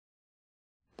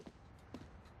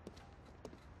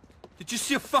Did you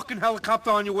see a fucking helicopter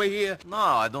on your way here? No,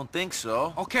 I don't think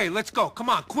so. Okay, let's go. Come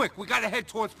on, quick. We gotta head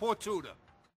towards Port Tudor.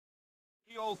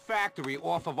 The old factory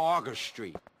off of August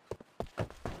Street.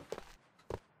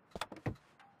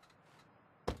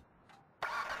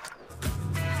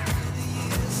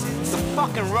 The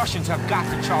fucking Russians have got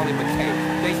to Charlie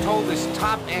McKay. They told this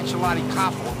top enchilada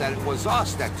capo that it was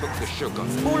us that took the sugar.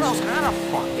 Who knows how the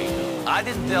fuck they do? I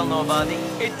didn't tell nobody.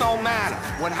 It don't matter.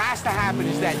 What has to happen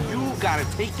is that you gotta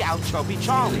take out Chubby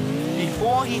Charlie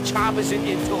before he choppers it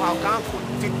into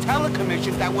Algonquin to tell the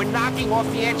commission that we're knocking off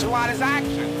the enchiladas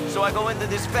action. So I go into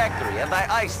this factory and I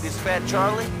ice this fat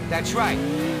Charlie? That's right.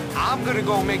 I'm gonna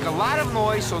go make a lot of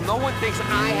noise so no one thinks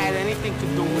I had anything to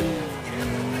do with it.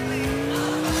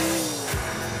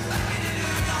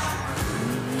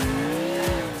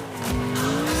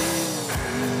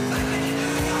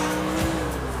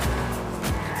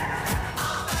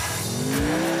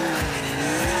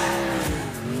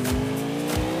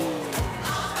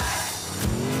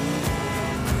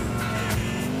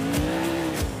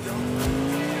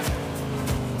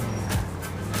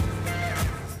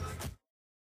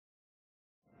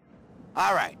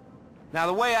 All right. Now,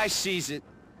 the way I sees it,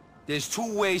 there's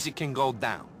two ways it can go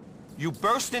down. You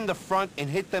burst in the front and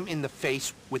hit them in the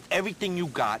face with everything you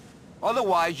got.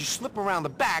 Otherwise, you slip around the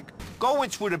back, go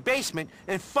in through the basement,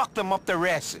 and fuck them up their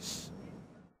asses.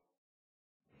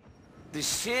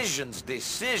 Decisions.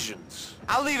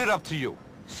 I'll leave it up to you.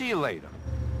 See you later.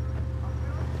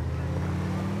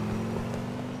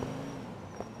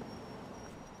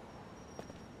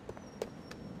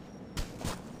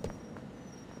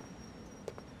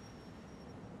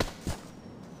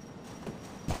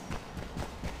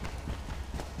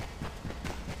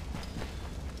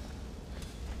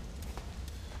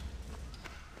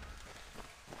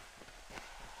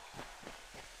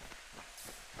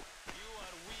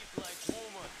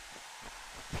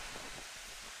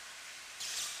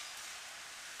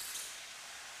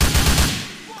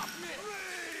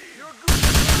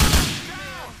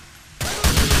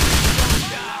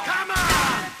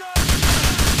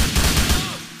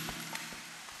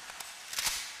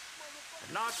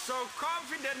 Not so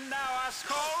confident now,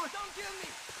 asshole! Don't kill me!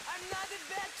 I'm not a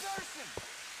bad person!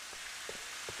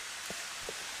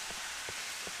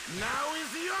 Now is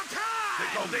your time!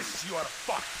 Take all this, you are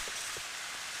fucked!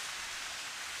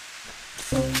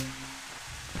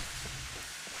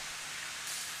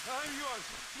 I'm yours.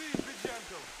 Please be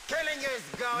gentle. Killing you is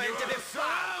going to be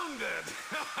fun! surrounded!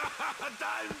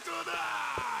 Time to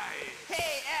die!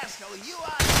 Hey, asshole, you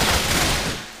are...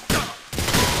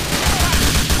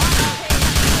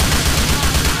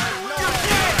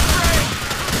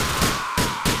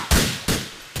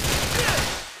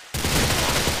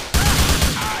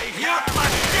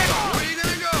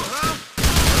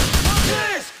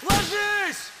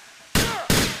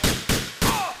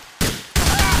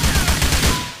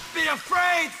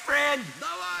 Afraid, friend! You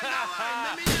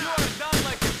are done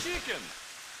like a chicken.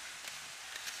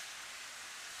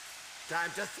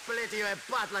 Time to split you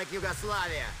apart like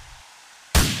Yugoslavia.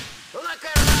 Look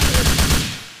around!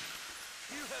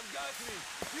 You have got me.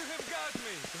 You have got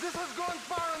me. This has gone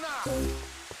far enough.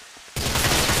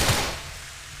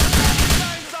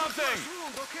 Find something.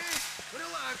 Room, okay?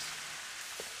 Relax.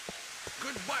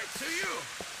 Goodbye to you!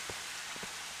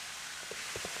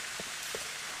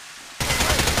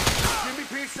 Give me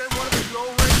peace and one of the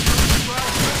low-range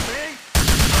with me!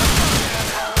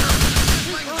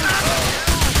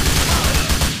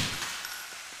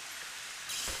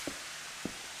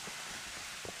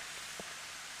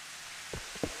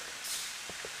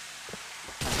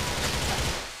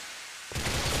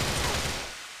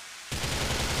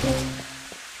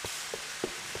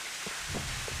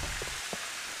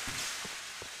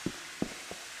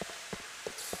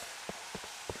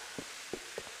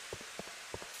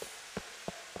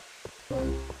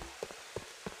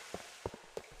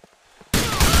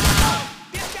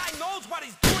 This guy knows what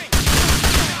he's doing.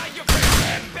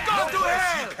 Go to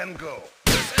hell! You can go.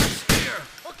 This ends here.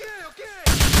 Okay.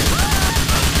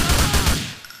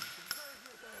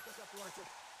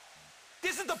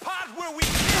 This is the part where we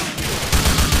kill you.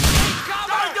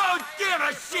 I don't give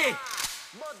a shit!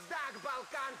 Modak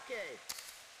Balkanski!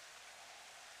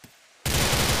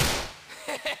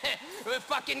 We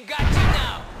fucking got you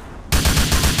now!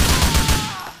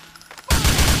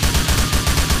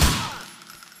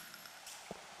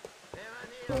 Even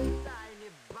you tiny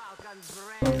Balkan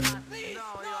brain must Please,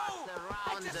 know no! you are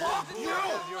I surrounded. just want to You! know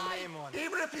your name on it.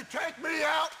 Even if you take me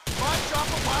out, my job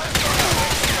will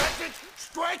message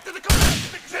straight to the command.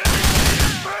 Finish!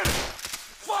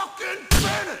 Fucking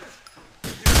finish!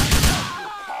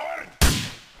 Coward!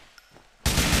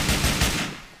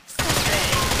 Stay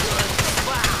good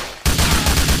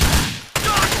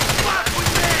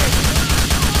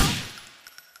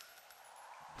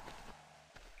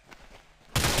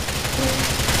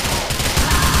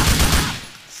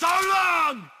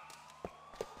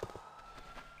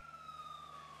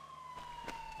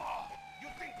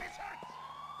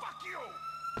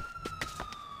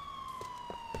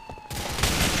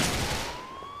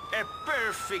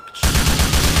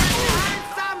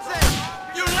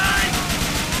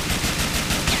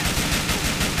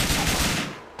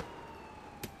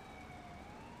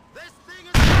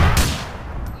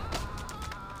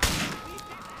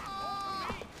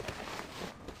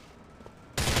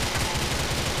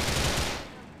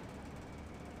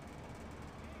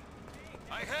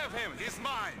I have him. He's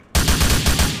mine.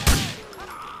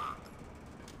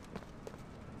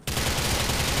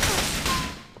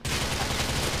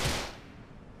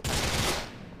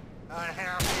 I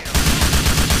have you.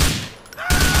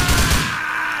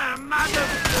 Ah, mother...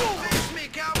 Face me,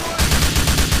 cowboy!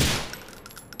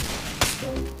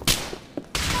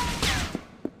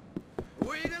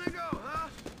 Where you gonna go, huh?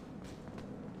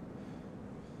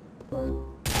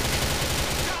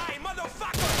 Die,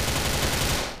 motherfucker!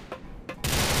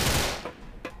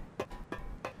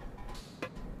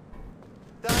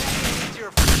 That means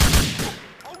you're...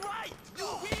 All right, you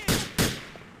win.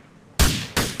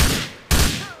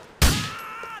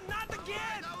 Ah, not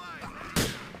again.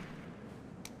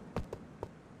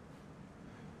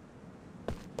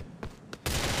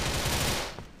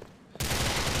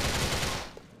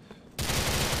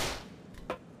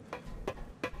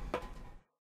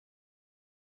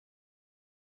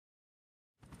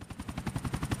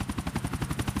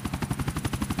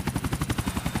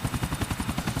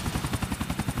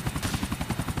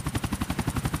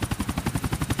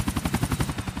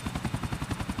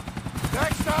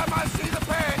 Next time I see the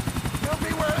band, he'll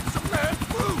be wearing some red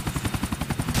boots.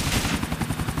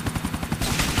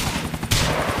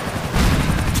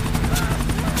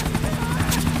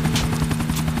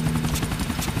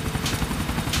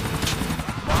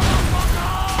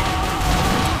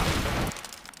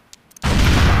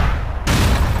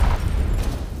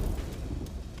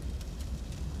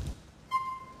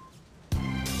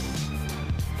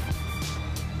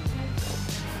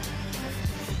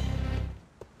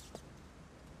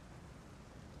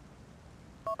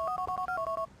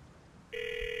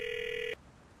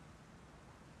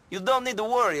 You don't need to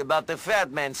worry about the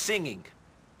fat man singing.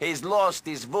 He's lost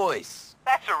his voice.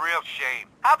 That's a real shame.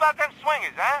 How about them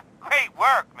swingers, huh? Great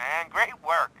work, man. Great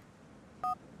work.